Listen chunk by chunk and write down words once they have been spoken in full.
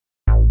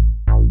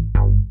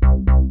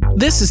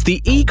This is the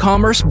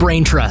E-commerce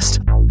Brain Trust,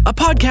 a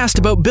podcast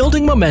about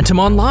building momentum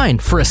online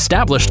for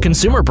established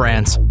consumer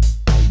brands.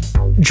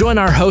 Join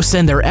our hosts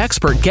and their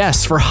expert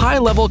guests for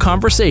high-level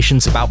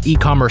conversations about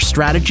e-commerce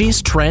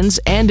strategies, trends,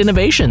 and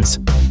innovations.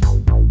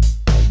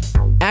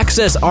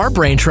 Access our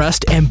brain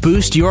trust and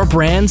boost your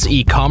brand's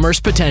e-commerce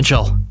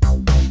potential.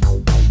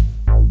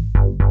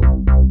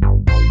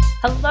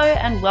 Hello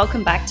and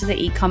welcome back to the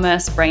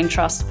E-commerce Brain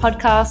Trust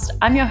podcast.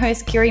 I'm your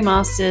host, Kiri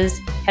Masters,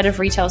 Head of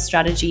Retail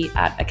Strategy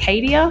at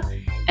Acadia.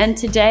 And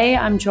today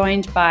I'm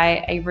joined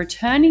by a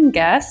returning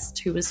guest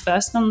who was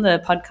first on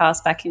the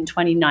podcast back in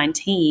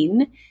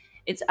 2019.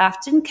 It's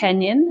Afton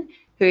Kenyon,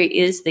 who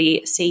is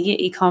the Senior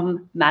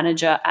Ecomm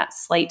Manager at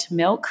Slate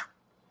Milk.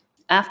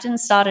 Afton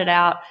started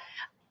out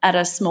at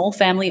a small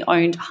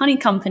family-owned honey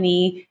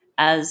company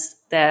as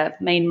their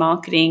main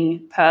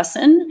marketing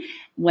person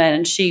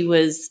when she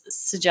was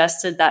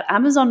suggested that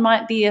Amazon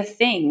might be a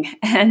thing,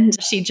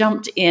 and she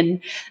jumped in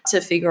to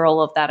figure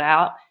all of that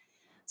out.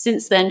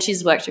 Since then,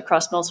 she's worked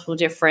across multiple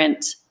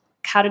different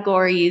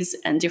categories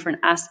and different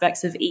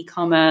aspects of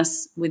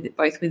e-commerce, with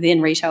both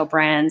within retail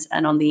brands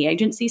and on the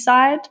agency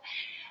side.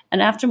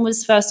 And Afton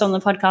was first on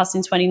the podcast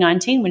in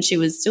 2019 when she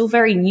was still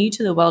very new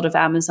to the world of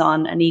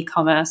Amazon and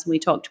e-commerce. And we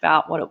talked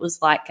about what it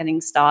was like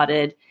getting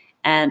started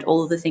and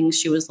all of the things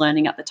she was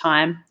learning at the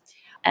time.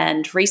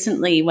 And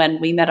recently, when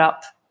we met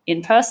up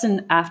in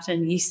person,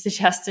 Afton, you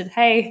suggested,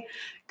 hey,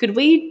 could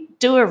we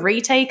do a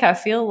retake? I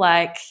feel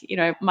like,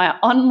 my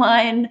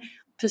online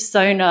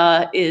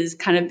persona is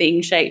kind of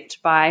being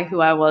shaped by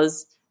who I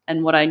was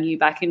and what I knew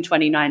back in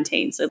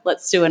 2019. So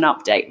let's do an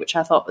update, which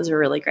I thought was a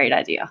really great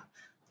idea.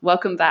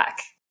 Welcome back.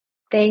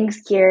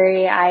 Thanks,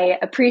 Gary. I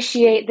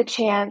appreciate the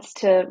chance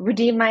to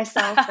redeem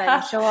myself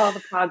and show all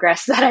the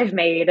progress that I've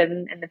made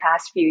in the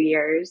past few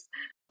years.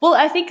 Well,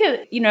 I think,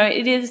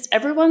 it is,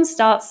 everyone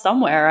starts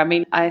somewhere. I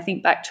mean, I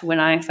think back to when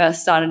I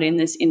first started in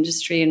this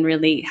industry and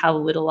really how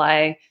little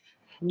I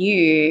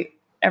knew.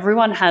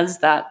 Everyone has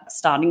that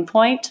starting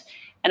point.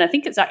 And I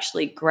think it's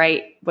actually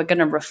great. We're going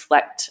to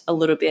reflect a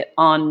little bit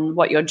on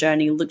what your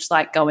journey looks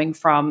like going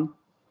from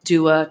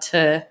doer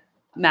to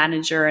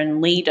manager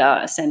and leader,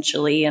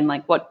 essentially, and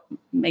like what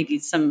maybe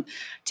some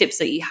tips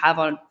that you have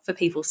on for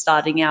people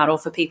starting out or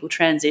for people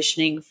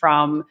transitioning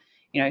from,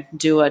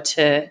 doer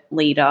to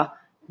leader.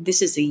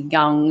 This is a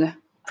young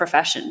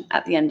profession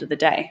at the end of the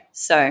day.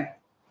 So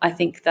I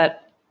think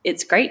that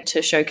it's great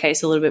to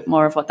showcase a little bit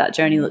more of what that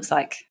journey looks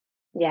like.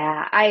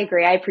 Yeah, I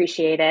agree. I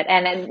appreciate it.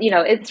 And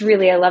it's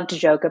really, I love to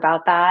joke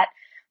about that.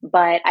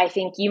 But I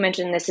think you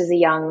mentioned this is a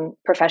young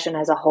profession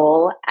as a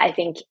whole. I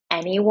think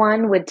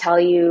anyone would tell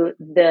you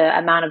the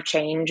amount of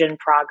change and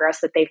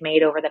progress that they've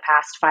made over the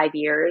past 5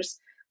 years,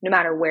 no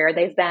matter where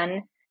they've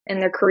been in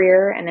their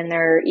career and in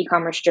their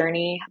e-commerce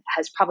journey,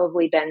 has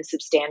probably been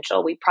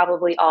substantial. We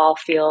probably all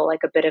feel like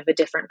a bit of a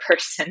different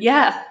person.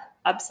 Yeah,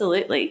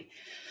 absolutely.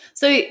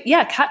 So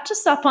catch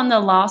us up on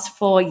the last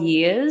 4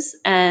 years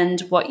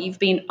and what you've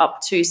been up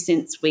to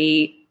since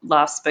we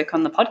last spoke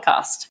on the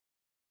podcast.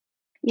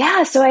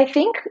 Yeah, so I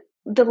think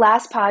the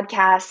last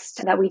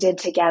podcast that we did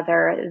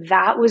together,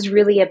 that was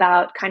really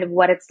about kind of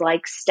what it's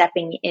like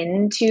stepping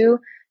into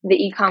the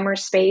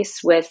e-commerce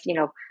space with,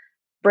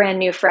 brand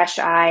new, fresh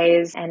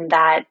eyes and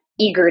that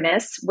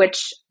eagerness,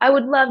 which I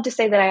would love to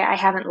say that I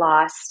haven't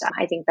lost.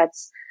 I think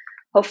that's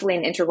hopefully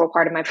an integral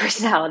part of my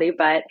personality,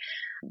 but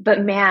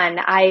man,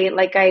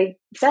 like I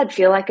said,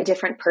 feel like a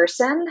different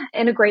person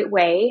in a great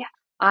way.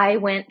 I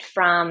went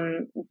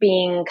from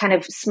being kind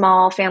of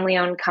small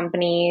family-owned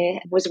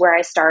company was where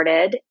I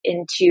started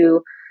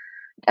into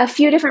a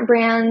few different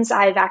brands.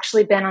 I've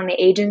actually been on the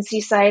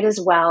agency side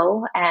as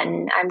well,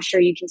 and I'm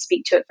sure you can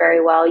speak to it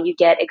very well. You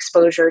get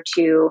exposure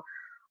to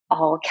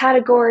all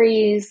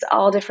categories,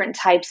 all different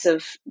types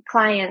of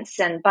clients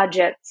and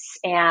budgets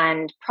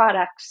and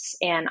products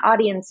and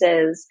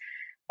audiences.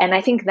 And I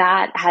think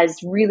that has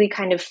really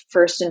kind of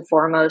first and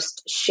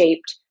foremost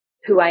shaped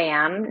who I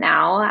am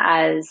now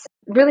as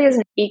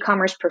an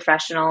e-commerce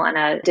professional and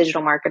a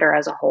digital marketer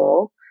as a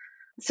whole.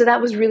 So that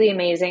was really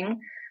amazing.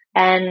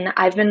 And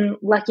I've been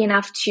lucky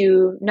enough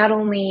to not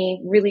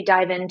only really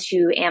dive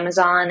into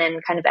Amazon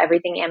and kind of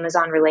everything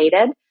Amazon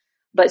related,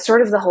 but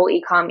sort of the whole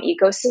e-com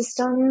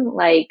ecosystem,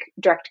 like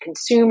direct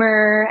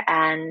consumer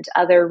and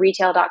other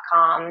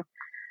retail.com.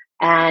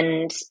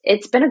 And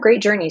it's been a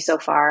great journey so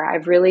far.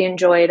 I've really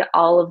enjoyed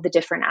all of the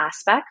different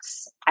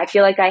aspects. I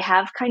feel like I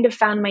have kind of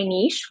found my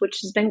niche, which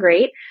has been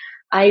great.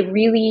 I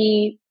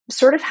really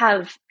sort of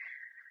have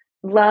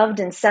loved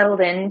and settled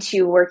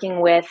into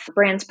working with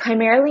brands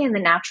primarily in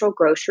the natural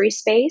grocery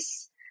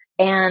space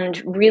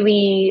and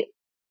really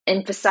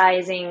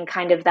emphasizing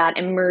kind of that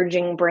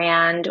emerging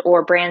brand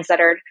or brands that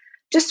are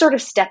just sort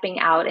of stepping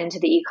out into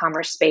the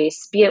e-commerce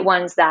space, be it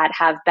ones that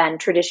have been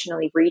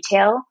traditionally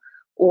retail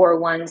or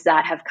ones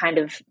that have kind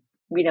of,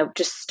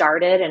 just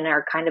started and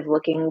are kind of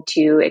looking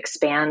to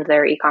expand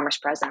their e-commerce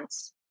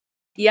presence.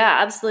 Yeah,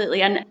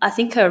 absolutely. And I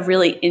think a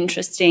really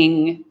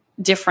interesting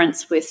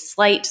difference with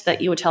Slate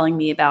that you were telling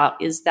me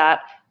about is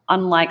that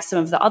unlike some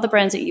of the other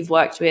brands that you've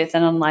worked with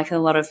and unlike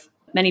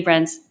many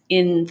brands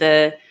in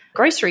the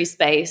grocery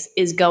space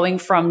is going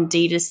from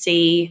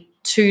D2C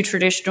to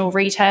traditional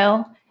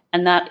retail.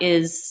 And that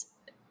is,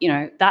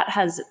 that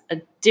has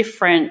a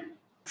different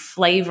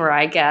flavor,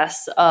 I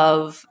guess,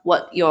 of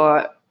what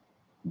your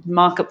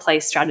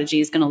marketplace strategy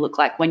is going to look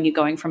like when you're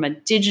going from a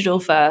digital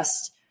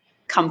first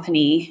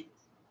company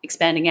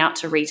expanding out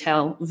to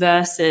retail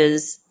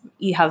versus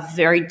you have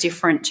very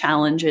different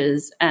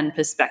challenges and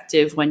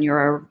perspective when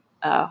you're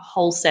a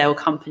wholesale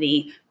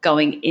company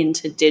going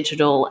into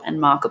digital and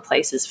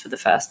marketplaces for the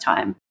first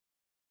time.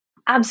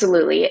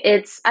 Absolutely.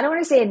 I don't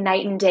want to say a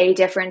night and day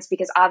difference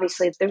because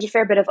obviously there's a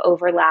fair bit of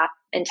overlap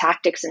in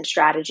tactics and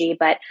strategy,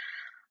 but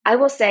I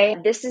will say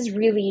this is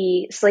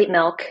really, Slate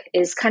Milk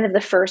is kind of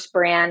the first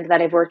brand that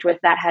I've worked with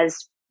that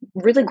has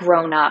really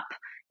grown up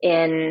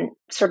in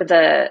sort of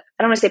I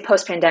don't want to say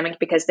post-pandemic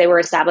because they were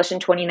established in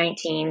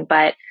 2019,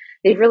 but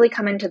they've really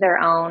come into their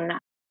own,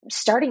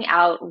 starting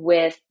out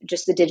with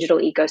just the digital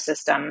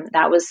ecosystem.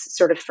 That was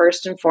sort of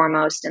first and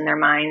foremost in their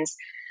minds.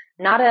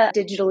 Not a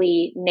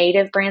digitally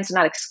native brand, so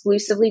not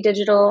exclusively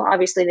digital.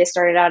 Obviously, they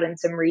started out in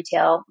some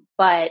retail,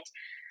 but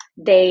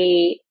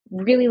they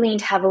really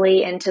leaned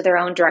heavily into their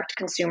own direct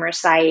consumer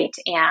site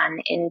and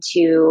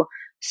into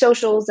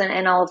socials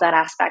and all of that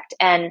aspect.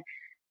 And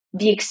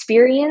the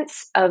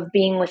experience of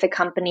being with a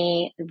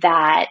company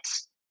that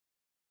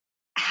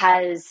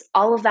has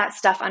all of that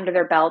stuff under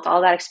their belt,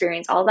 all that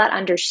experience, all that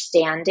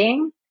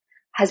understanding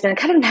has been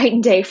kind of night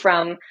and day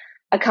from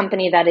a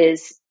company that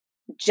is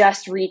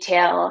just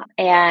retail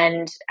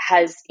and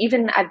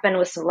I've been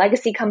with some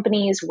legacy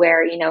companies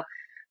where,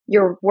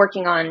 you're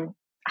working on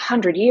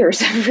 100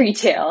 years of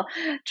retail,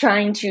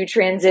 trying to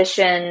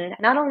transition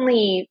not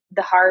only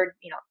the hard,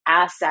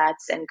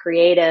 assets and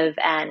creative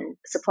and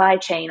supply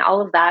chain,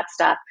 all of that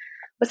stuff,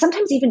 but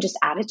sometimes even just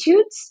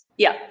attitudes.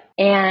 Yeah.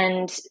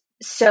 And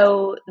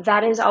so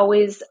that has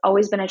always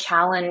been a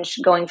challenge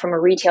going from a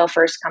retail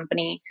first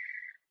company.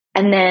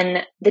 And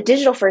then the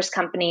digital first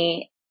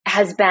company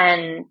has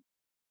been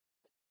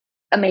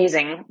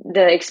amazing.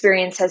 The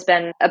experience has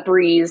been a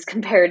breeze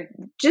compared,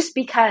 just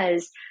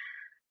because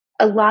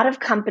a lot of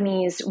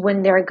companies,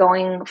 when they're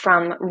going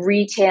from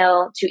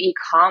retail to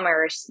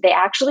e-commerce, they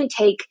actually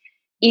take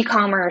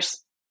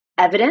e-commerce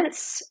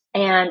evidence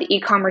and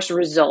e-commerce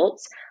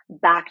results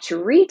back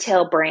to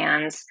retail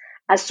brands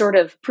as sort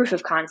of proof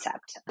of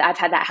concept. I've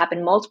had that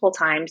happen multiple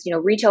times.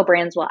 Retail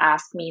brands will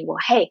ask me, well,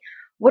 hey,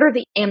 what are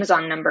the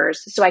Amazon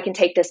numbers so I can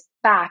take this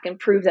back and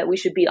prove that we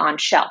should be on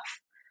shelf?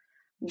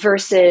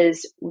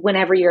 Versus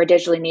whenever you're a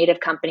digitally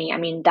native company,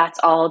 that's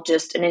all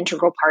just an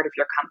integral part of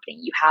your company.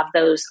 You have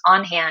those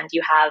on hand,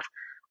 you have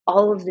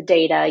all of the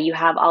data, you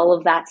have all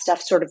of that stuff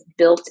sort of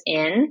built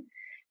in.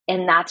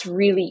 And that's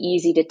really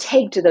easy to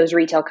take to those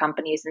retail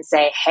companies and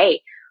say,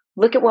 hey,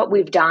 look at what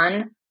we've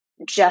done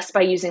just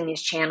by using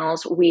these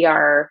channels. We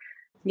are,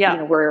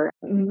 we're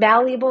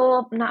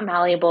not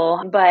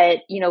malleable, but,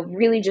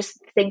 really just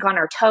think on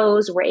our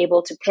toes. We're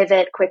able to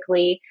pivot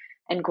quickly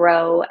and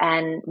grow,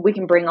 and we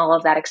can bring all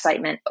of that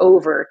excitement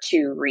over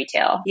to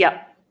retail.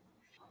 Yeah.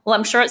 Well,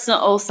 I'm sure it's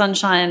not all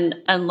sunshine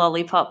and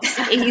lollipops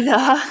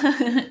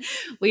either.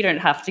 We don't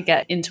have to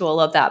get into all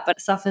of that, but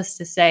suffice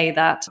to say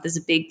that there's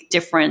a big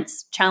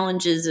difference,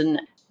 challenges and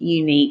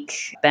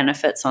unique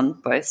benefits on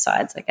both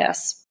sides, I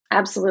guess.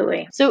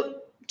 Absolutely. So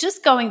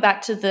just going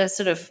back to the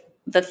sort of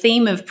the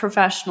theme of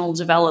professional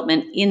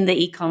development in the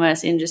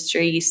e-commerce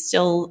industry,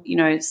 still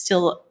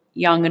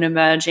young and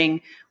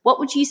emerging, what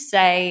would you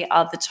say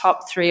are the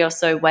top 3 or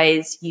so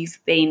ways you've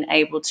been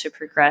able to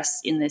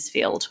progress in this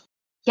field?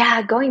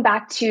 Yeah, going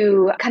back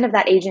to kind of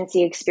that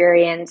agency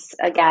experience,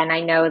 again, I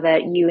know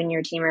that you and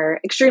your team are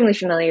extremely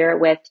familiar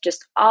with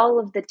just all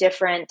of the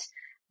different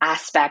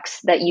aspects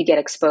that you get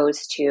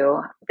exposed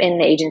to in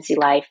the agency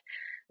life,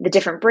 the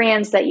different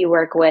brands that you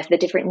work with, the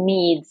different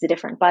needs, the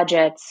different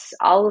budgets,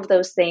 all of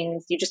those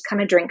things. You just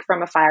kind of drink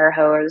from a fire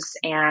hose.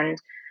 And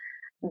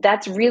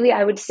that's really,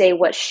 I would say,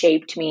 what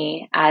shaped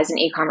me as an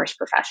e-commerce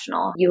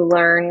professional. You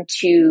learn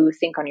to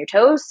think on your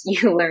toes,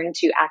 you learn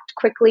to act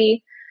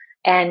quickly,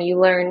 and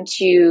you learn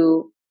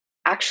to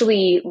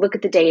actually look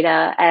at the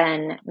data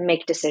and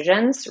make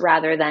decisions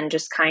rather than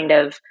just kind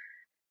of,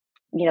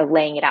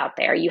 laying it out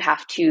there. You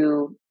have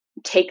to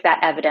take that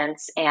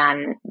evidence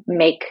and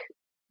make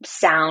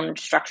sound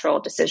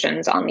structural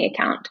decisions on the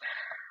account.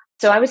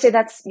 So I would say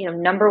that's,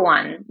 number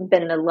one,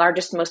 been the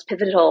largest, most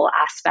pivotal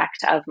aspect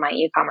of my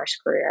e-commerce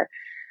career.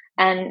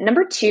 And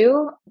number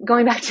 2,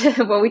 going back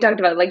to what we talked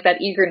about, like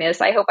that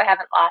eagerness, I hope I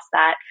haven't lost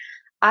that.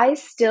 I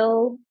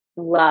still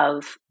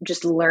love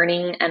just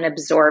learning and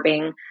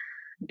absorbing,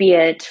 be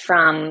it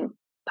from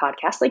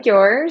podcasts like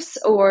yours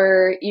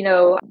or,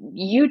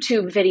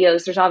 YouTube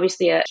videos. There's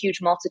obviously a huge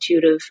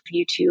multitude of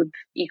YouTube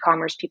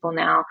e-commerce people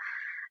now.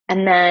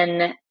 And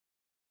then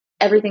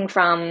everything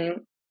from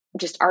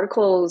just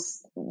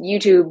articles,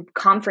 YouTube,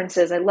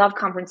 conferences. I love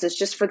conferences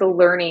just for the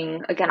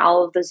learning, again,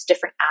 all of those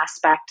different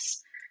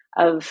aspects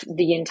of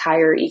the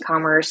entire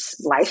e-commerce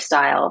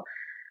lifestyle.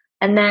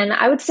 And then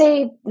I would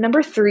say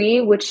number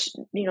 3, which,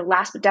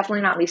 last but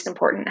definitely not least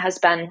important, has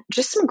been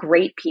just some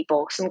great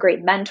people, some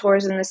great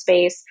mentors in the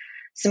space,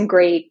 some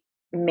great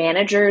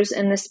managers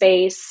in the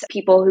space,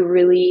 people who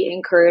really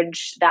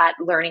encourage that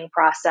learning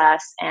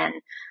process and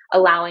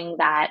allowing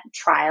that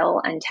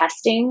trial and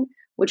testing,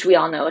 which we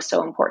all know is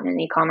so important in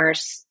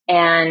e-commerce,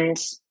 and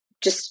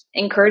just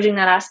encouraging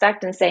that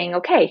aspect and saying,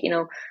 okay,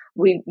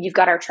 you've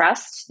got our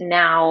trust.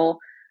 Now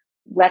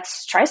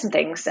let's try some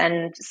things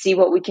and see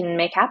what we can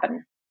make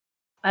happen.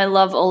 I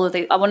love all of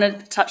these. I want to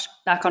touch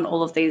back on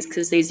all of these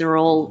because these are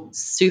all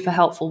super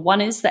helpful.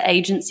 One is the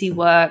agency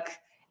work,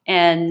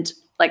 and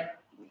like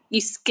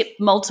you skip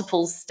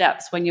multiple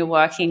steps when you're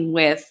working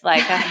with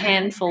like a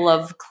handful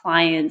of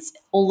clients,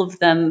 all of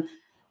them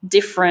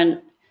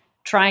different,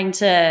 trying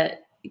to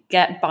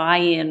get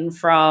buy-in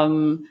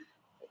from,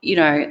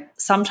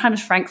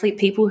 sometimes frankly,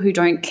 people who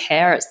don't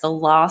care. It's the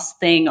last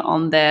thing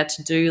on their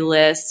to-do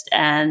list,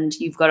 and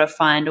you've got to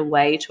find a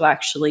way to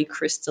actually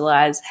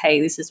crystallize, hey,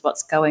 this is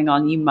what's going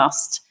on. You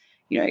must,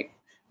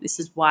 this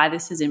is why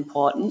this is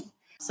important.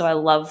 So I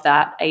love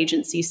that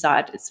agency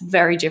side. It's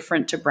very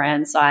different to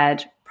brand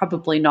side.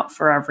 Probably not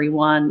for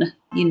everyone.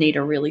 You need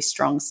a really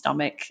strong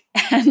stomach.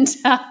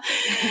 But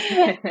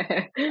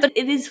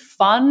it is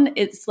fun.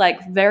 It's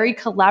like very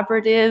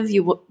collaborative.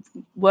 You're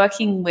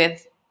working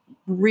with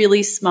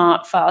really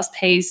smart,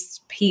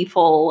 fast-paced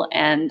people,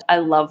 and I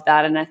love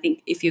that. And I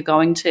think if you're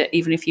going to,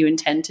 even if you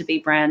intend to be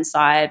brand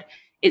side,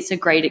 it's a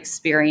great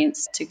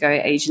experience to go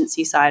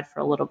agency side for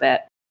a little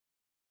bit.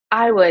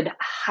 I would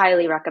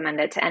highly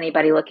recommend it to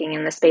anybody looking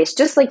in the space.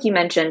 Just like you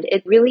mentioned,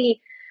 it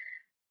really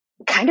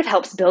kind of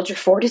helps build your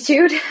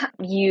fortitude.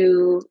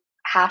 You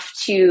have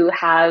to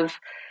have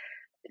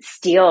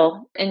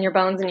steel in your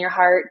bones and your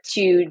heart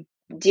to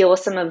deal with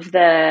some of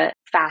the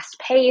fast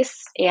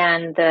pace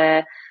and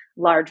the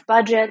large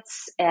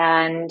budgets.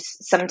 And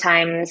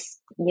sometimes,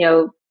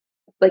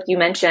 like you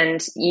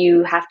mentioned,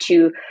 you have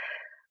to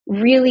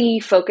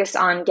really focus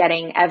on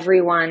getting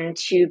everyone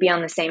to be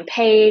on the same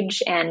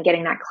page and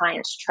getting that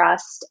client's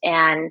trust.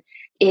 And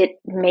it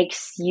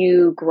makes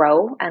you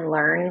grow and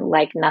learn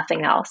like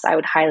nothing else. I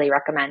would highly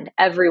recommend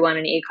everyone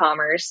in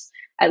e-commerce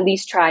at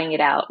least trying it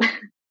out.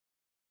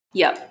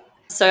 Yep.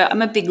 So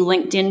I'm a big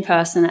LinkedIn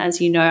person. As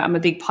you know, I'm a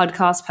big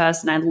podcast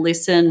person. I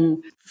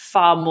listen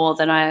far more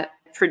than I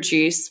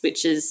produce,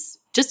 which is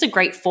just a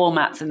great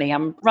format for me.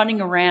 I'm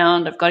running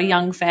around. I've got a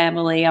young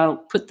family. I'll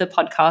put the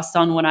podcast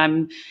on when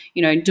I'm,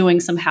 doing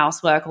some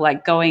housework or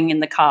like going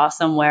in the car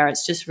somewhere.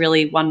 It's just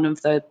really one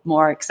of the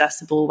more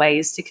accessible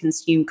ways to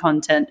consume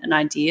content and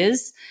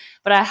ideas.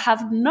 But I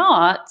have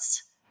not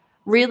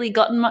really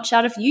gotten much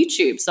out of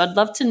YouTube. So I'd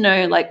love to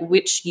know like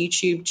which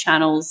YouTube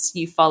channels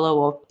you follow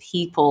or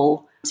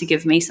people to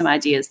give me some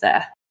ideas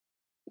there.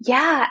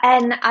 Yeah.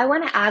 And I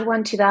want to add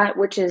one to that,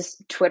 which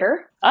is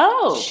Twitter.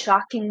 Oh,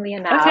 shockingly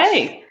enough.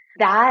 Okay.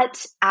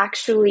 That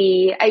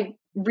actually, I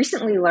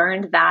recently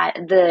learned that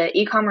the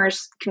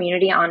e-commerce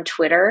community on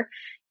Twitter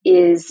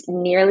is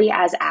nearly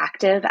as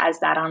active as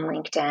that on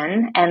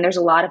LinkedIn. And there's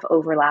a lot of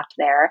overlap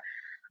there.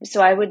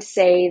 So I would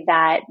say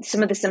that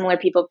some of the similar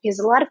people, because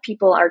a lot of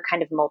people are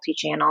kind of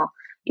multi-channel,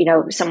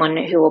 someone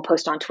who will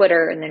post on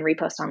Twitter and then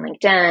repost on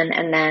LinkedIn,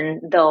 and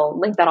then they'll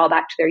link that all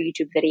back to their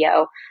YouTube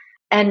video.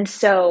 And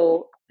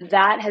so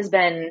that has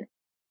been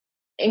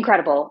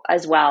incredible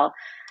as well.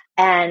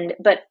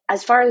 But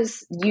as far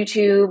as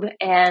YouTube,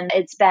 and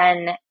it's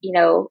been,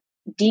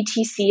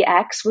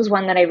 DTCX was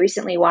one that I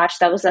recently watched.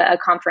 That was a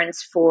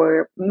conference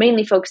for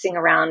mainly focusing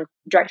around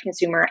direct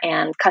consumer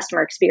and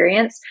customer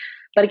experience.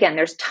 But again,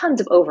 there's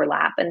tons of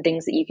overlap and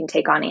things that you can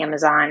take on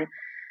Amazon.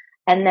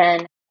 And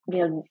then,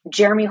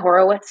 Jeremy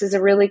Horowitz is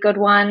a really good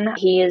one.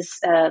 He is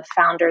a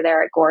founder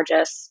there at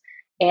Gorgeous.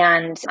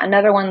 And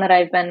another one that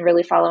I've been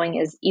really following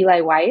is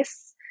Eli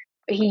Weiss.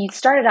 He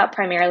started out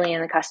primarily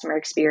in the customer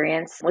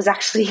experience, was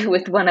actually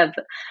with one of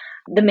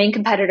the main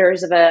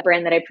competitors of a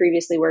brand that I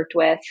previously worked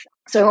with.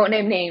 So I won't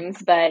name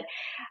names, but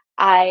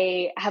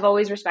I have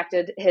always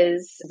respected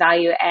his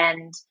value.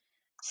 And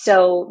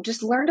so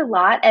just learned a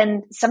lot.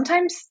 And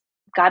sometimes,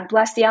 God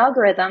bless the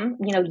algorithm,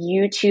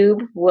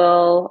 YouTube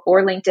will,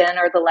 or LinkedIn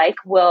or the like,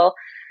 will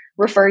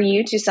refer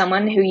you to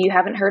someone who you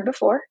haven't heard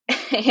before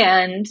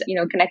and,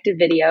 connected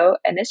video.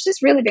 And it's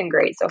just really been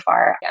great so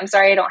far. I'm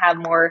sorry I don't have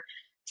more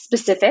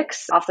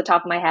specifics off the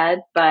top of my head,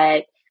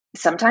 but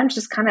sometimes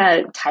just kind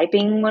of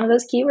typing one of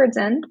those keywords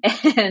in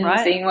and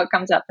seeing what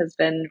comes up has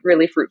been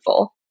really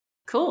fruitful.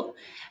 Cool.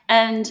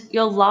 And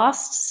your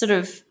last sort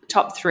of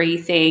top 3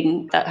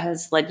 thing that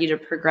has led you to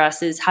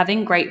progress is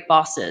having great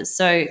bosses.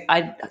 So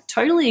I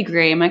totally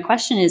agree. My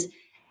question is,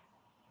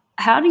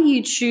 how do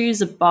you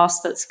choose a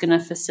boss that's going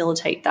to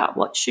facilitate that?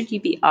 What should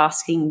you be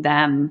asking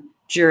them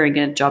during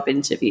a job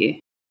interview?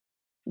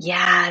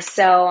 Yeah,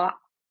 so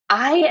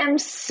I am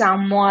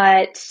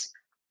somewhat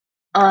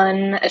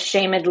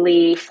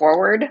unashamedly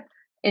forward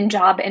in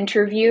job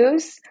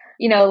interviews.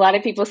 A lot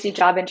of people see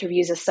job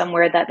interviews as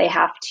somewhere that they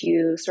have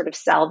to sort of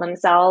sell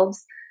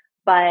themselves.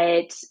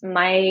 But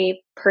my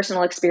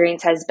personal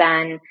experience has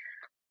been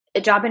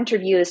a job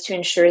interview is to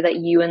ensure that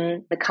you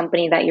and the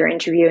company that you're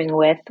interviewing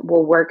with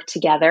will work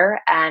together,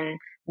 and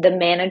the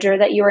manager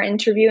that you are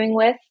interviewing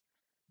with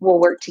will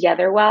work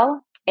together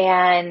well.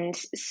 And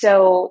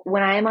so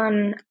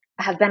when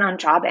have been on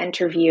job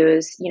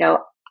interviews,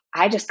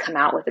 I just come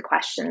out with the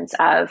questions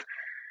of,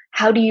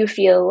 how do you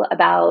feel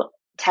about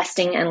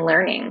testing and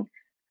learning?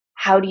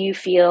 How do you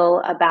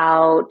feel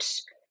about,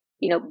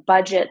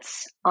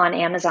 budgets on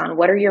Amazon?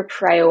 What are your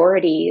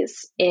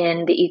priorities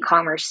in the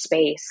e-commerce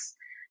space?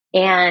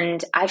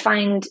 And I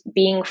find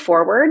being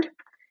forward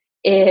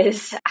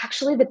is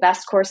actually the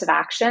best course of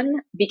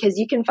action, because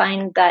you can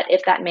find that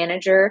if that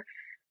manager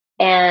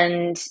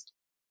and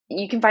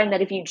you can find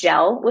that if you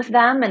gel with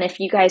them and if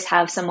you guys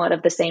have somewhat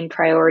of the same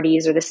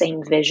priorities or the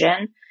same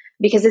vision,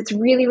 because it's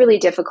really, really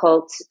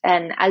difficult.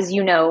 And as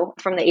you know,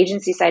 from the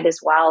agency side as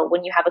well,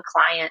 when you have a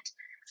client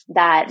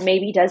that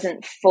maybe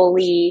doesn't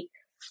fully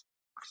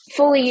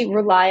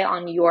rely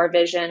on your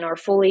vision or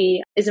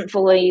isn't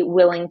fully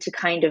willing to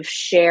kind of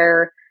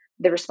share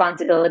the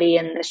responsibility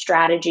and the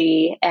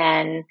strategy,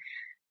 and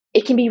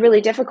it can be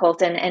really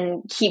difficult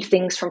and keep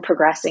things from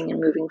progressing and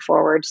moving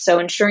forward. So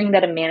ensuring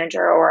that a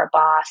manager or a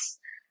boss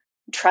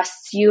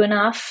trusts you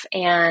enough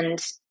and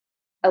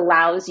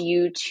allows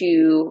you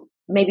to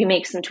maybe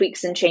make some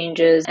tweaks and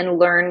changes and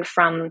learn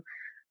from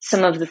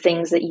some of the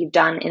things that you've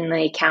done in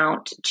the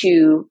account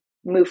to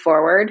move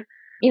forward.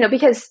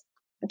 Because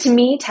to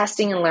me,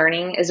 testing and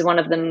learning is one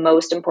of the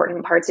most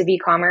important parts of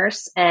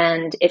e-commerce.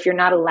 And if you're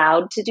not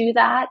allowed to do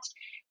that,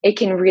 it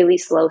can really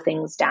slow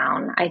things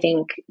down. I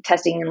think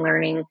testing and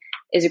learning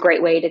is a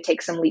great way to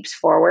take some leaps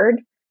forward,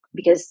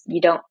 because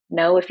you don't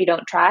know if you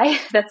don't try.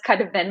 That's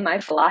kind of been my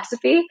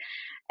philosophy.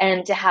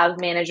 And to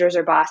have managers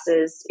or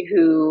bosses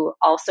who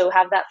also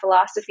have that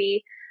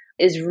philosophy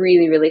is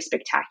really, really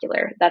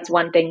spectacular. That's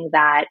one thing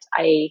that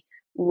I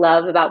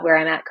love about where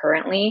I'm at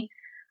currently.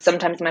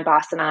 Sometimes my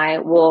boss and I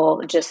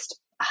will just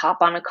hop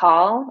on a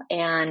call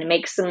and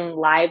make some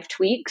live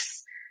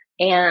tweaks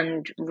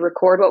and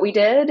record what we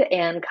did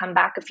and come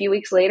back a few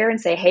weeks later and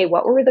say, hey,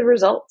 what were the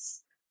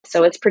results?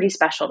 So it's pretty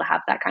special to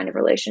have that kind of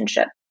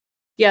relationship.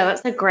 Yeah,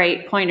 that's a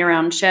great point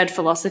around shared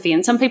philosophy.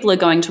 And some people are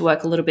going to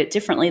work a little bit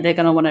differently. They're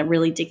going to want to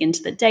really dig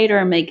into the data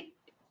and make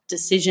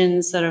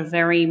decisions that are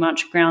very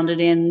much grounded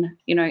in,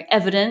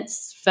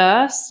 evidence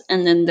first.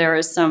 And then there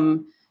are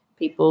some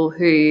people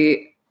who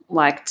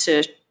like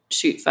to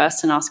shoot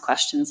first and ask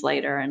questions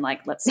later and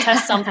let's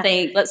test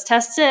something, let's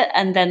test it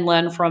and then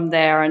learn from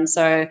there. And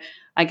so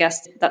I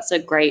guess that's a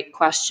great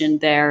question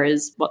there,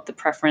 is what the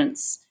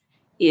preference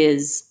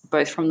is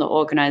both from the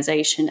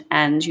organization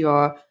and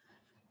your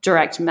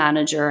direct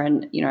manager.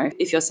 And,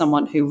 if you're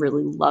someone who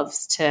really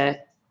loves to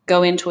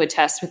go into a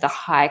test with a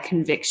high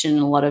conviction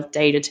and a lot of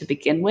data to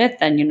begin with,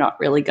 then you're not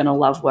really going to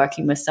love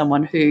working with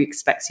someone who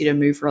expects you to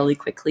move really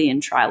quickly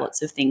and try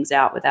lots of things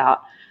out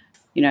without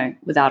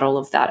all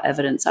of that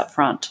evidence up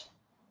front,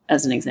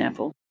 as an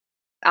example.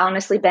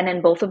 Honestly, been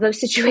in both of those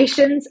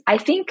situations. I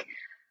think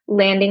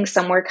landing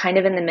somewhere kind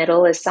of in the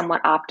middle is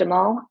somewhat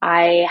optimal.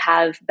 I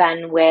have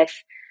been with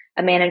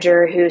a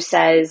manager who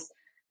says,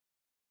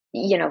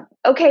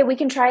 okay, we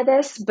can try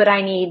this, but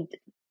I need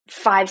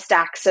 5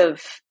 stacks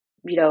of,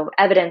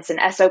 evidence and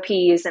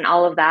SOPs and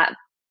all of that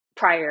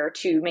prior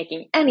to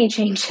making any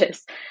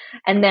changes.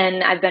 And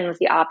then I've been with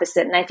the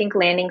opposite. And I think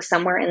landing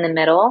somewhere in the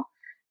middle.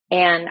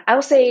 And I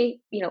will say,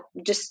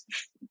 just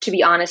to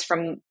be honest,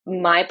 from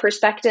my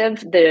perspective,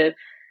 the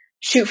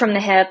shoot from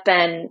the hip,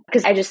 and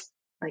because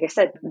like I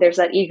said, there's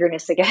that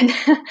eagerness again.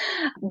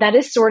 That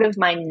is sort of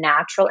my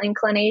natural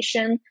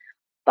inclination.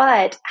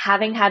 But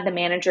having had the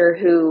manager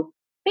who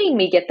made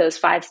me get those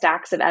 5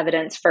 stacks of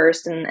evidence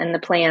first and the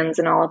plans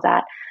and all of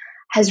that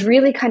has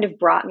really kind of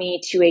brought me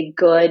to a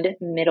good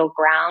middle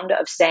ground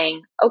of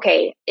saying,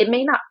 okay, it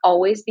may not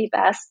always be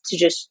best to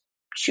just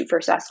shoot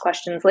first, ask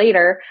questions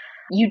later.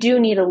 You do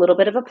need a little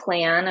bit of a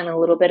plan and a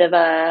little bit of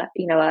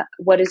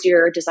what is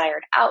your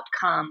desired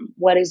outcome?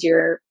 What is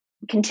your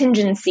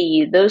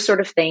contingency? Those sort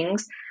of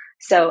things.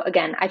 So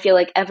again, I feel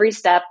like every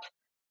step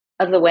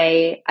of the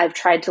way I've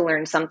tried to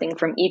learn something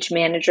from each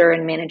manager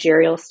and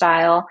managerial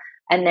style,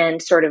 and then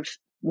sort of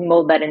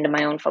mold that into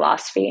my own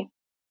philosophy.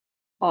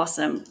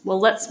 Awesome. Well,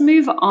 let's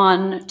move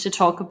on to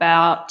talk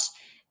about,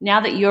 now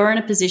that you're in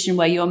a position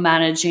where you're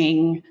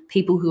managing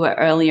people who are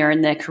earlier in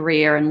their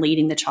career and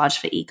leading the charge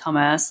for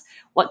e-commerce,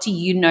 what do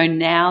you know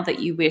now that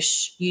you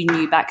wish you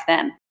knew back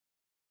then?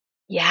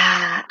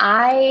 Yeah,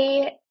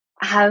 I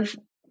have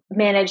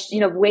managed,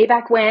 way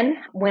back when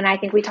I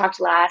think we talked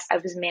last, I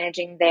was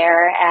managing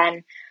there,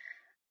 and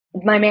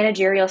my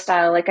managerial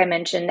style, like I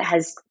mentioned,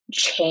 has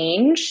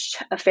changed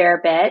a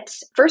fair bit.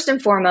 First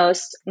and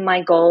foremost,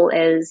 my goal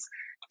is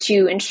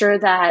to ensure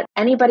that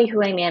anybody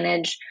who I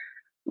manage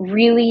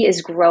really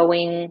is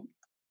growing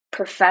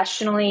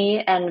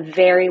professionally and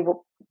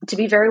to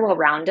be very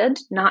well-rounded,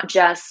 not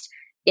just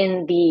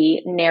in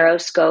the narrow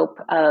scope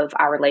of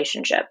our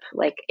relationship.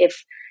 Like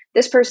if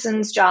this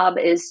person's job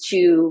is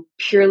to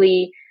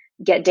purely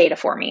get data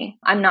for me,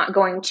 I'm not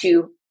going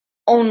to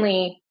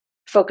only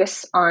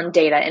focus on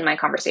data in my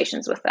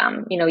conversations with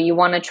them. You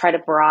want to try to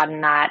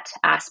broaden that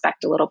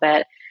aspect a little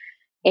bit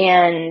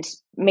and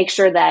make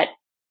sure that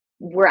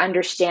we're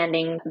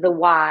understanding the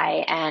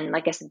why and,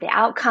 like I said, the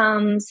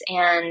outcomes,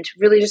 and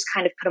really just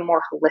kind of put a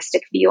more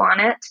holistic view on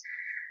it.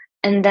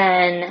 And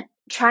then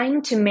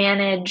trying to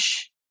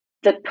manage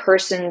the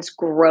person's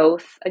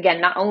growth, again,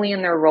 not only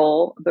in their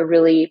role, but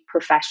really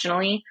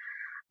professionally.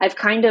 I've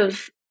kind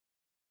of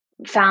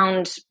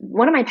found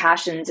one of my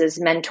passions is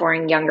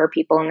mentoring younger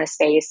people in this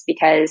space,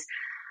 because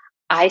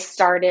I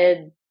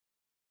started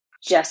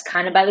just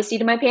kind of by the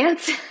seat of my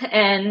pants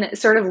and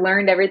sort of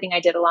learned everything I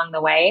did along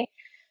the way.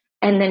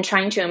 And then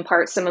trying to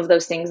impart some of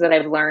those things that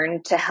I've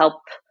learned to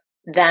help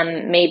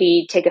them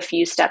maybe take a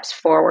few steps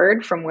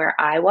forward from where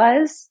I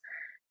was,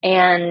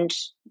 and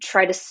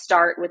try to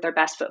start with their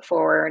best foot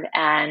forward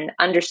and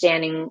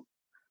understanding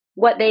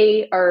what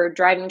they are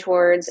driving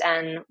towards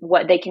and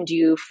what they can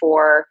do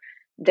for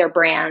their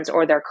brands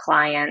or their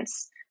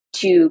clients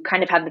to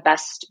kind of have the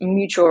best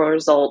mutual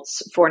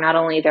results for not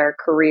only their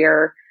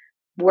career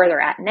where they're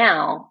at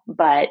now,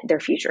 but their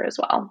future as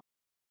well.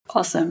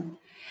 Awesome.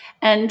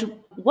 And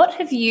what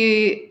have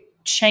you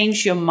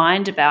changed your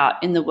mind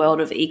about in the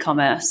world of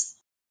e-commerce?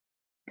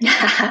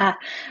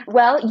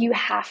 Well, you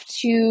have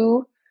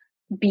to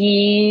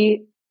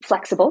be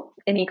flexible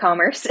in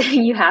e-commerce.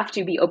 You have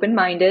to be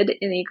open-minded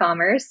in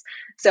e-commerce.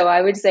 So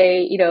I would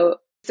say,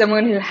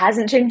 someone who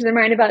hasn't changed their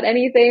mind about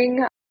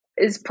anything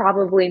is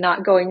probably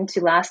not going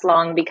to last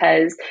long,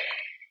 because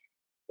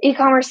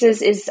e-commerce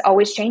is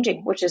always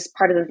changing, which is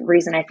part of the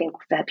reason I think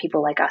that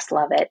people like us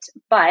love it.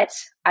 But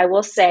I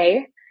will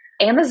say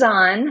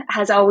Amazon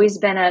has always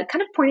been a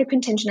kind of point of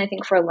contention, I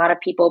think, for a lot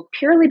of people,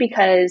 purely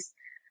because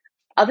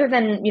other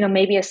than,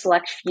 maybe a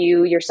select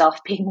few, yourself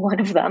being one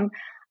of them,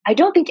 I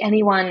don't think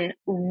anyone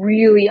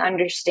really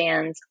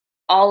understands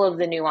all of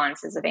the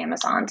nuances of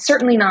Amazon.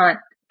 Certainly not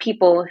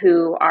people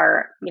who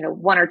are,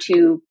 one or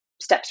two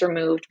steps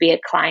removed, be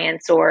it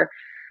clients or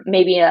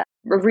maybe a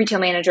retail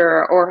manager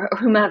or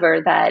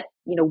whomever that,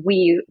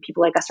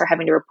 people like us are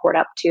having to report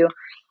up to.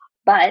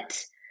 But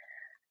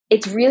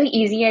it's really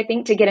easy, I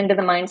think, to get into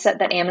the mindset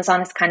that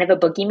Amazon is kind of a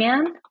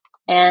boogeyman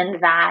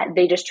and that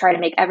they just try to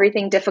make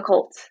everything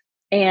difficult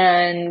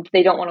and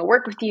they don't want to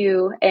work with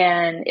you.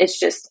 And it's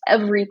just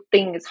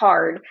everything is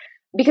hard,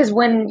 because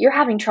when you're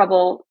having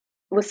trouble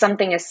with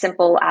something as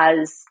simple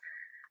as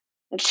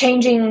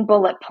changing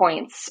bullet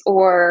points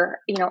or,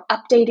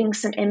 updating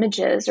some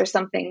images or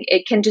something,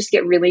 it can just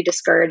get really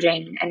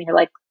discouraging and you're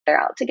like, they're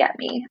out to get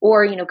me.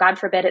 Or, God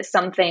forbid, it's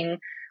something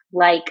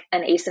like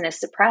an ASIN is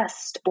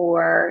suppressed,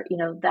 or,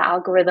 the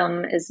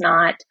algorithm is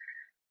not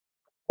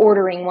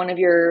ordering one of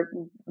your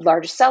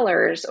largest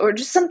sellers, or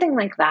just something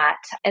like that.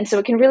 And so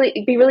it can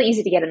be really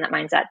easy to get in that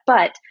mindset.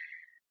 But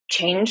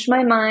changed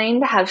my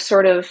mind, have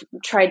sort of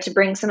tried to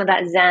bring some of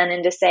that Zen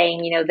into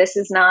saying, this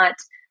is not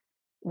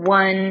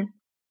one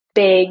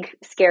big,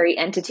 scary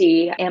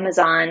entity.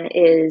 Amazon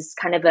is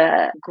kind of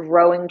a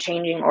growing,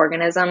 changing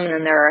organism,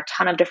 and there are a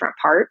ton of different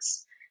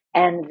parts.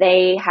 And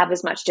they have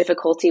as much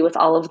difficulty with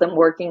all of them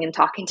working and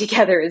talking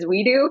together as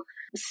we do.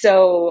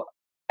 So,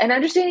 and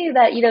understanding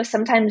that,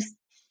 sometimes,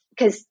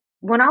 because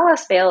when all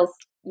else fails,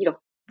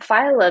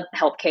 file a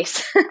help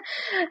case,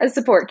 a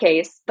support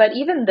case. But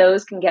even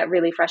those can get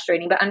really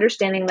frustrating. But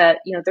understanding that,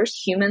 there's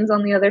humans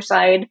on the other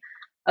side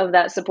of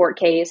that support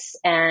case,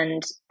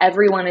 and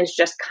everyone is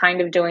just kind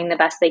of doing the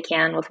best they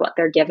can with what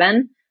they're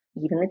given,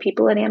 even the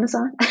people at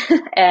Amazon.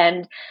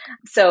 And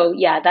so,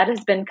 yeah, that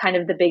has been kind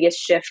of the biggest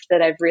shift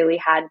that I've really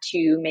had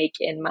to make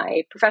in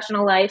my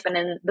professional life, and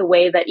in the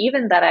way that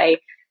even that I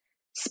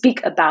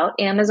speak about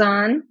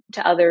Amazon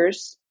to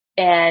others.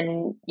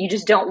 And you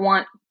just don't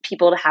want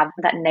people to have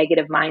that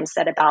negative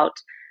mindset about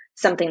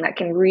something that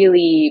can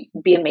really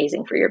be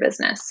amazing for your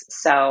business.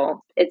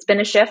 So it's been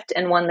a shift,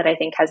 and one that I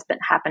think has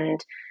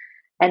happened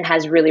and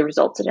has really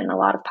resulted in a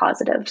lot of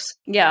positives.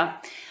 Yeah,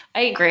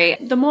 I agree.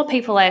 The more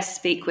people I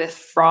speak with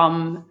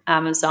from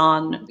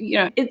Amazon,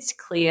 it's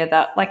clear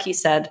that, like you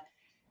said,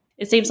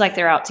 it seems like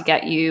they're out to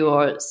get you,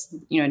 or,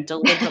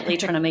 deliberately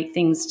trying to make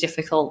things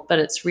difficult. But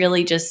it's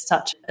really just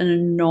such an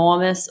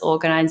enormous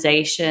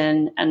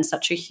organization and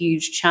such a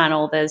huge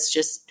channel. There's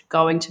just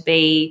going to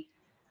be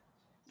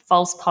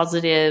false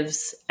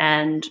positives,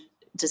 and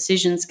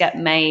decisions get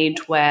made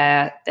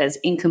where there's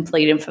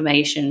incomplete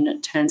information.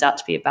 It turns out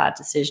to be a bad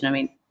decision. I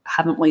mean,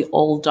 haven't we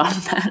all done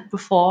that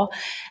before?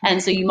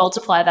 And so you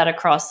multiply that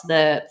across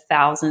the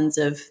thousands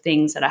of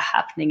things that are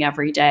happening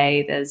every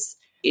day. There's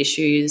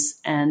issues.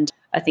 And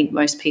I think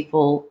most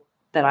people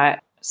that I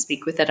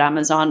speak with at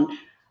Amazon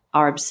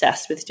are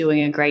obsessed with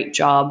doing a great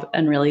job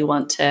and really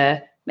want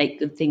to make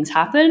good things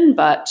happen.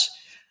 But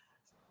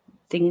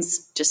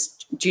things,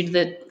 just due to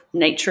the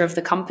nature of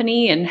the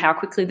company and how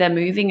quickly they're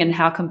moving and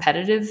how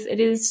competitive it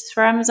is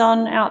for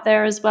Amazon out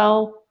there as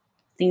well,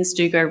 things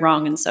do go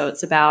wrong. And so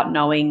it's about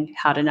knowing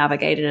how to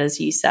navigate it, as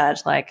you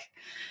said, like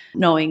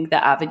knowing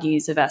the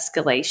avenues of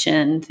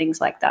escalation,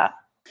 things like that.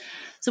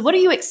 So what are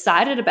you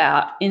excited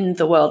about in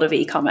the world of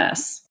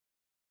e-commerce?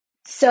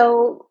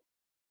 So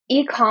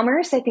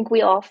e-commerce, I think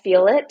we all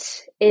feel it,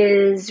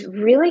 is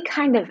really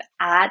kind of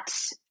at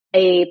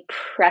a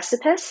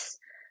precipice,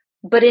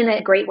 but in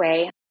a great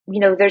way.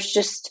 There's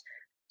just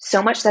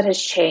so much that has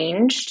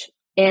changed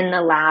in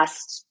the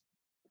last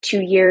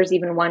 2 years,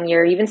 even 1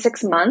 year, even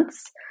 6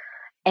 months.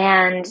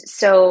 And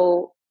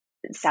so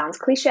it sounds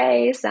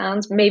cliche,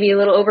 sounds maybe a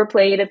little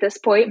overplayed at this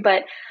point,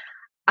 but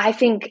I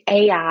think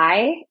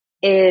AI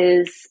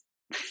is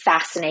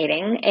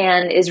fascinating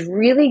and is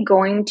really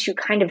going to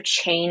kind of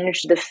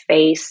change the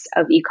face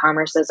of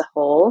e-commerce as a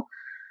whole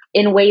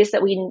in ways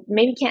that we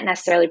maybe can't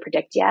necessarily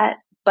predict yet.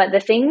 But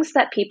the things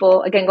that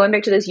people, again, going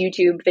back to those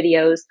YouTube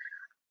videos,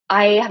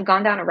 I have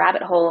gone down a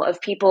rabbit hole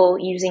of people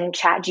using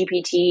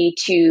ChatGPT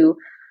to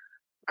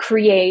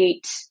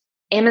create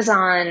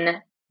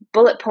Amazon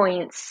bullet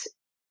points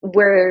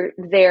where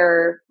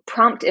their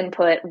prompt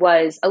input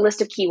was a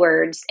list of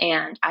keywords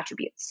and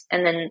attributes.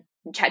 And then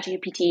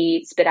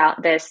ChatGPT spit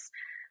out this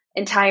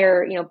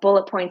entire,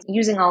 bullet points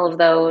using all of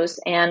those.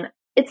 And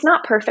it's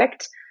not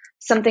perfect.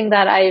 Something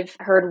that I've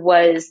heard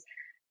was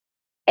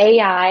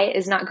AI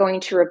is not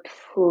going to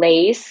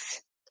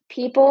replace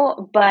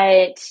people,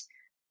 but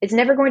it's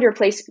never going to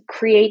replace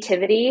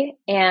creativity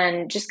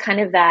and just kind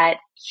of that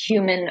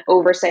human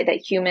oversight, that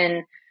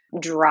human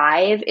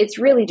drive. It's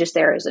really just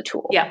there as a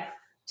tool. Yeah.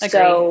 Agree.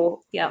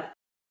 So yeah,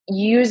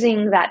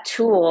 using that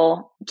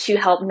tool to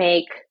help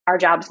make our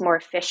jobs more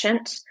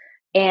efficient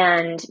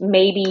and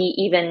maybe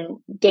even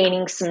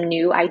gaining some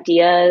new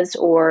ideas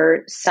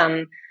or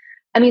someone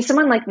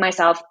like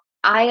myself,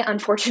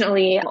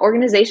 unfortunately,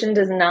 organization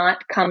does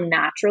not come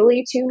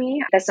naturally to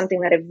me. That's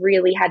something that I've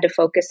really had to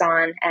focus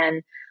on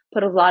and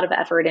put a lot of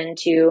effort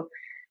into.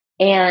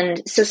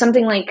 And so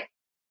something like,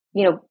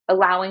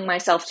 allowing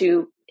myself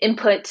to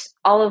input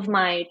all of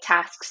my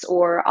tasks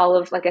or all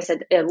of, like I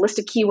said, a list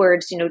of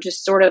keywords,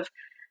 just sort of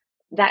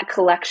that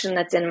collection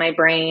that's in my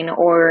brain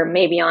or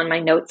maybe on my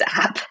notes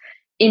app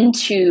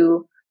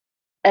into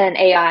an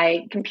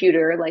AI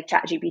computer like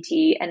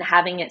ChatGPT and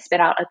having it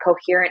spit out a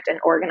coherent and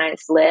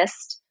organized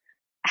list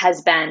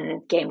has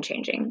been game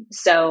changing.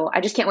 So I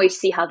just can't wait to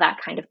see how that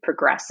kind of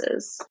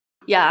progresses.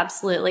 Yeah,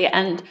 absolutely.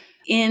 And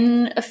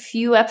in a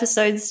few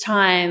episodes'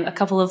 time, a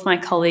couple of my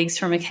colleagues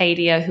from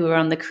Acadia who are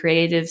on the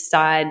creative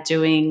side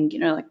doing,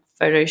 like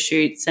photo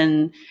shoots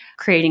and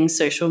creating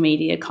social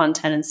media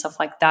content and stuff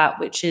like that,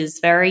 which is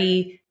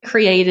very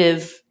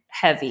creative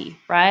heavy,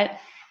 right?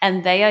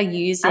 And they are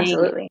using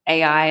Absolutely.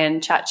 AI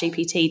and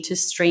ChatGPT to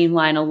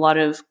streamline a lot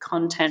of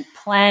content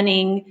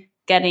planning,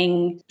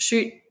 getting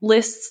shoot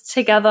lists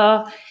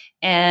together.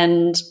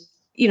 And,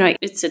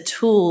 it's a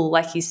tool,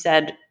 like you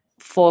said,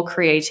 for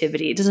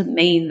creativity. It doesn't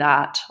mean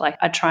that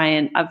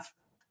I've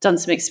done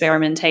some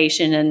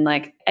experimentation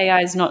and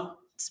AI is not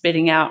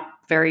spitting out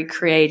very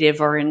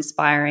creative or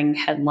inspiring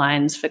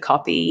headlines for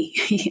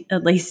copy,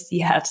 at least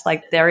yet.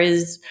 But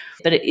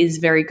it is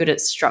very good at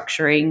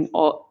structuring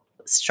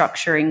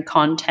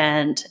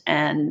content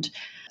and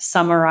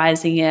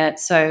summarizing it.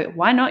 So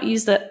why not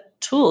use that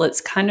tool?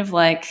 It's kind of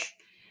like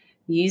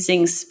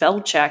using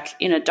spell check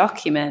in a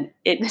document.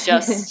 It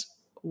just,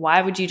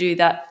 why would you do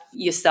that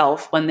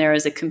yourself when there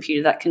is a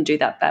computer that can do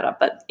that better?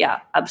 But yeah,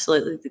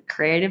 absolutely. The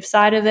creative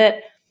side of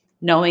it,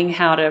 knowing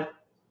how to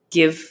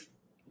give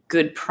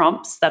good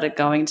prompts that are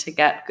going to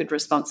get good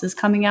responses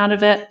coming out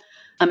of it.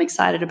 I'm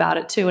excited about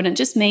it too. And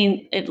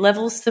it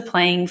levels the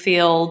playing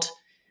field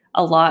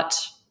a lot,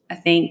 I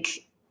think.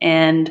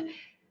 And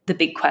the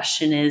big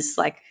question is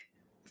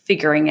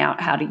figuring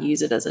out how to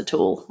use it as a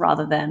tool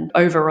rather than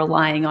over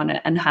relying on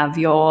it and have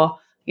your,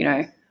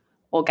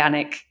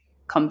 organic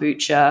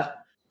kombucha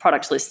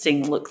product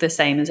listing look the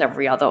same as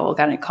every other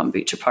organic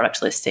kombucha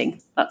product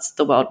listing. That's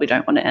the world we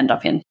don't want to end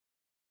up in.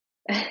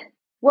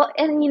 Well,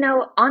 and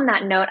on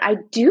that note, I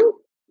do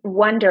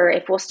wonder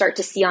if we'll start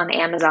to see on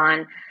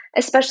Amazon,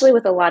 especially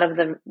with a lot of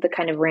the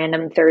kind of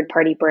random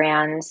third-party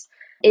brands,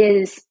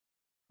 I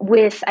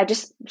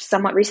just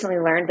somewhat recently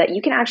learned that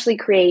you can actually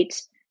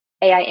create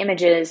AI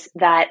images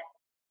that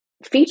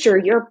feature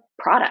your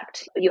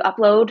product. You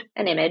upload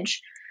an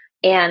image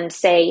and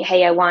say,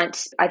 hey,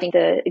 I think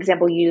the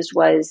example used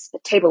was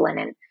table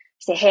linen.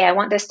 Say, hey, I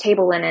want this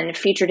table linen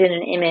featured in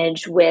an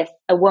image with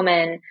a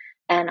woman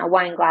and a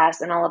wine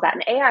glass and all of that.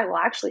 And AI will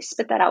actually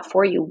spit that out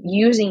for you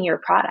using your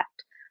product.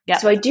 Yeah.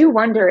 So I do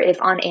wonder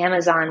if on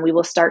Amazon, we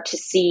will start to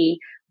see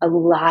a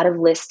lot of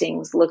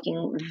listings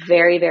looking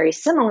very, very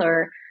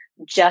similar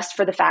just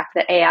for the fact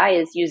that AI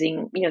is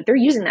using, they're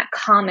using that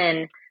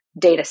common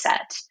data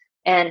set.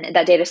 And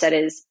that data set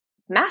is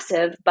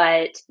massive,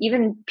 but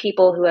even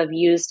people who have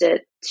used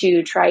it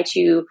to try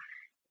to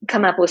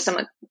come up with some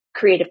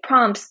creative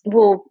prompts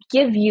will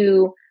give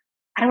you,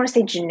 I don't want to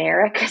say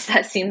generic because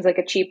that seems like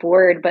a cheap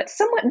word, but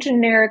somewhat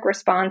generic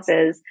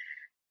responses.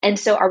 And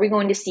so are we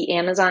going to see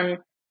Amazon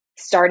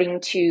starting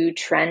to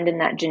trend in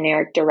that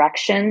generic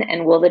direction?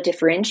 And will the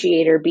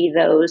differentiator be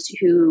those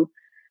who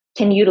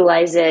can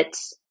utilize it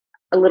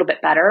a little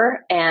bit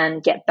better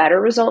and get better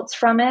results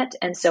from it?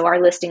 And so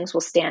our listings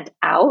will stand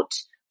out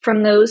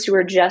from those who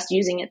are just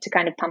using it to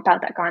kind of pump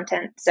out that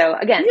content. So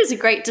again, it is a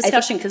great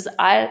discussion because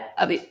I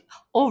mean,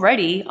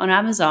 already on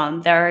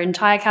Amazon, there are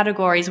entire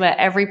categories where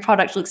every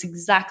product looks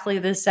exactly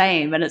the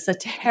same and it's a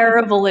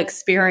terrible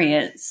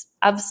experience,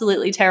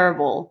 absolutely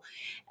terrible.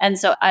 And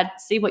so I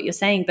see what you're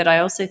saying, but I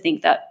also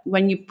think that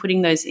when you're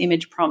putting those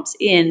image prompts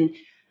in,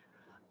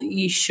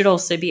 you should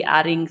also be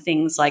adding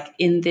things like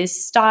in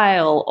this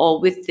style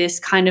or with this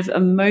kind of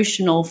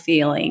emotional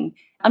feeling.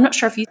 I'm not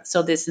sure if you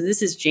saw this, and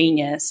this is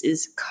genius,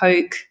 is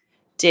Coke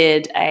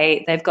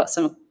they've got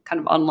some kind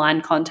of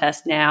online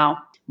contest now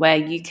where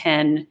you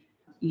can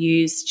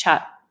use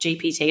Chat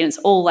GPT, and it's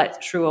all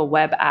like through a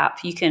web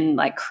app. You can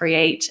like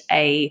create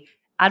a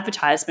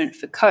advertisement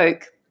for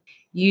Coke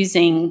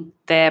using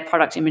their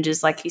product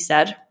images, like you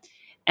said,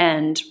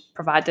 and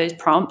provide those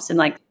prompts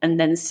and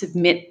then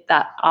submit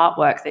that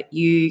artwork that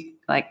you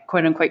like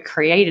quote unquote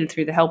created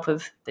through the help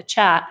of the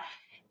chat,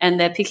 and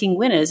they're picking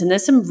winners. And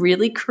there's some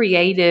really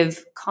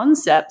creative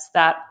concepts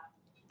that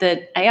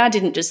the AI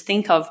didn't just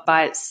think of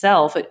by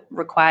itself. It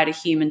required a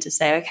human to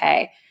say,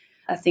 okay,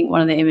 I think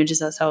one of the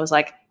images I saw was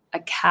like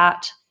a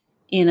cat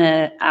in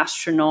an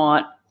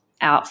astronaut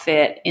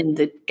outfit in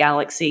the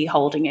galaxy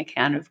holding a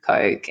can of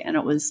Coke. And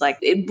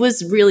it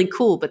was really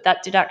cool, but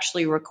that did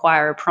actually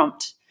require a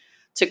prompt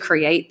to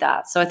create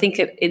that. So I think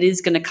it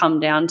is going to come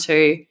down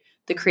to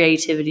the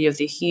creativity of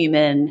the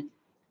human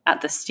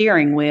at the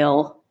steering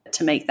wheel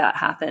to make that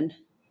happen.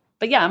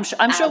 But yeah, I'm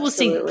sure we'll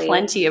see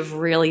plenty of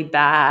really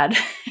bad,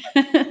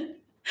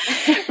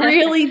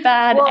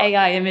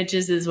 AI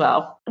images as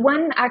well.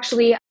 One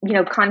actually,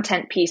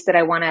 content piece that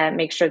I want to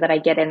make sure that I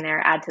get in there,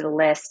 add to the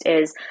list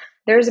is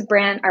there's a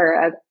brand or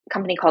a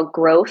company called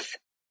Growth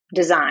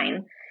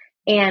Design,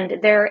 and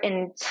their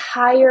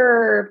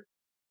entire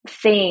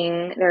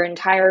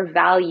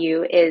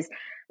value is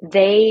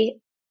they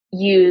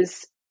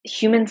use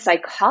human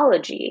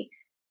psychology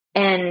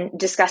and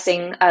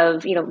discussing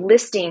of,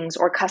 listings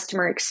or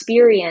customer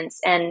experience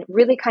and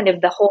really kind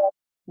of the whole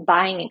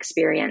buying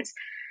experience.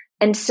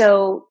 And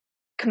so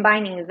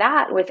combining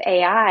that with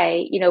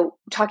AI,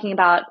 talking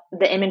about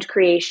the image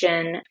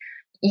creation,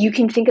 you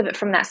can think of it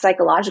from that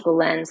psychological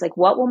lens. Like,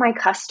 what will my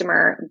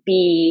customer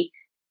be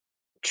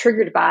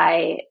triggered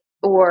by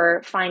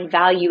or find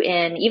value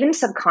in, even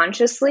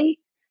subconsciously,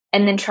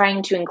 and then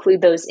trying to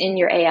include those in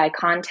your AI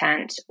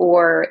content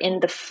or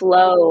in the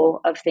flow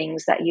of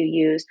things that you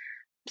use.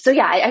 So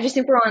yeah, I just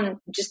think we're on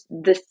just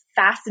the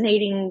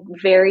fascinating,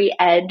 very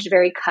edge,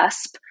 very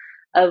cusp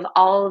of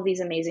all of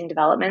these amazing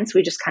developments.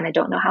 We just kind of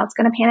don't know how it's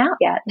going to pan out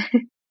yet.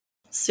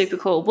 Super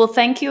cool. Well,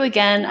 thank you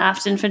again,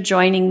 Afton, for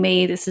joining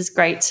me. This is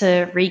great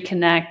to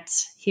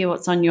reconnect, hear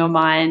what's on your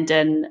mind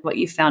and what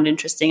you found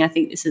interesting. I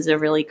think this is a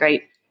really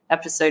great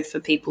episode for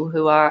people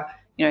who are,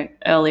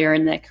 earlier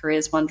in their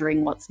careers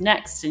wondering what's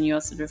next, and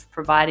you're sort of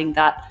providing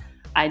that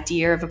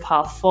idea of a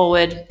path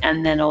forward.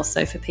 And then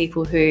also for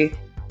people who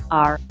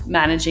are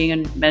managing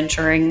and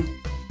mentoring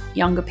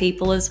younger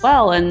people as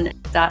well, and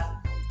that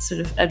sort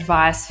of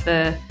advice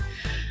for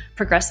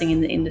progressing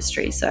in the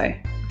industry. So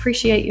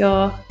appreciate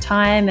your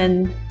time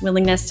and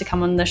willingness to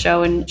come on the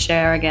show and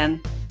share again.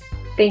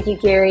 Thank you,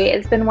 Carrie.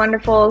 It's been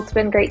wonderful. It's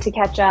been great to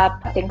catch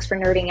up. Thanks for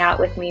nerding out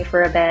with me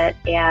for a bit.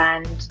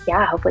 And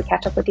yeah, hopefully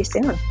catch up with you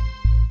soon.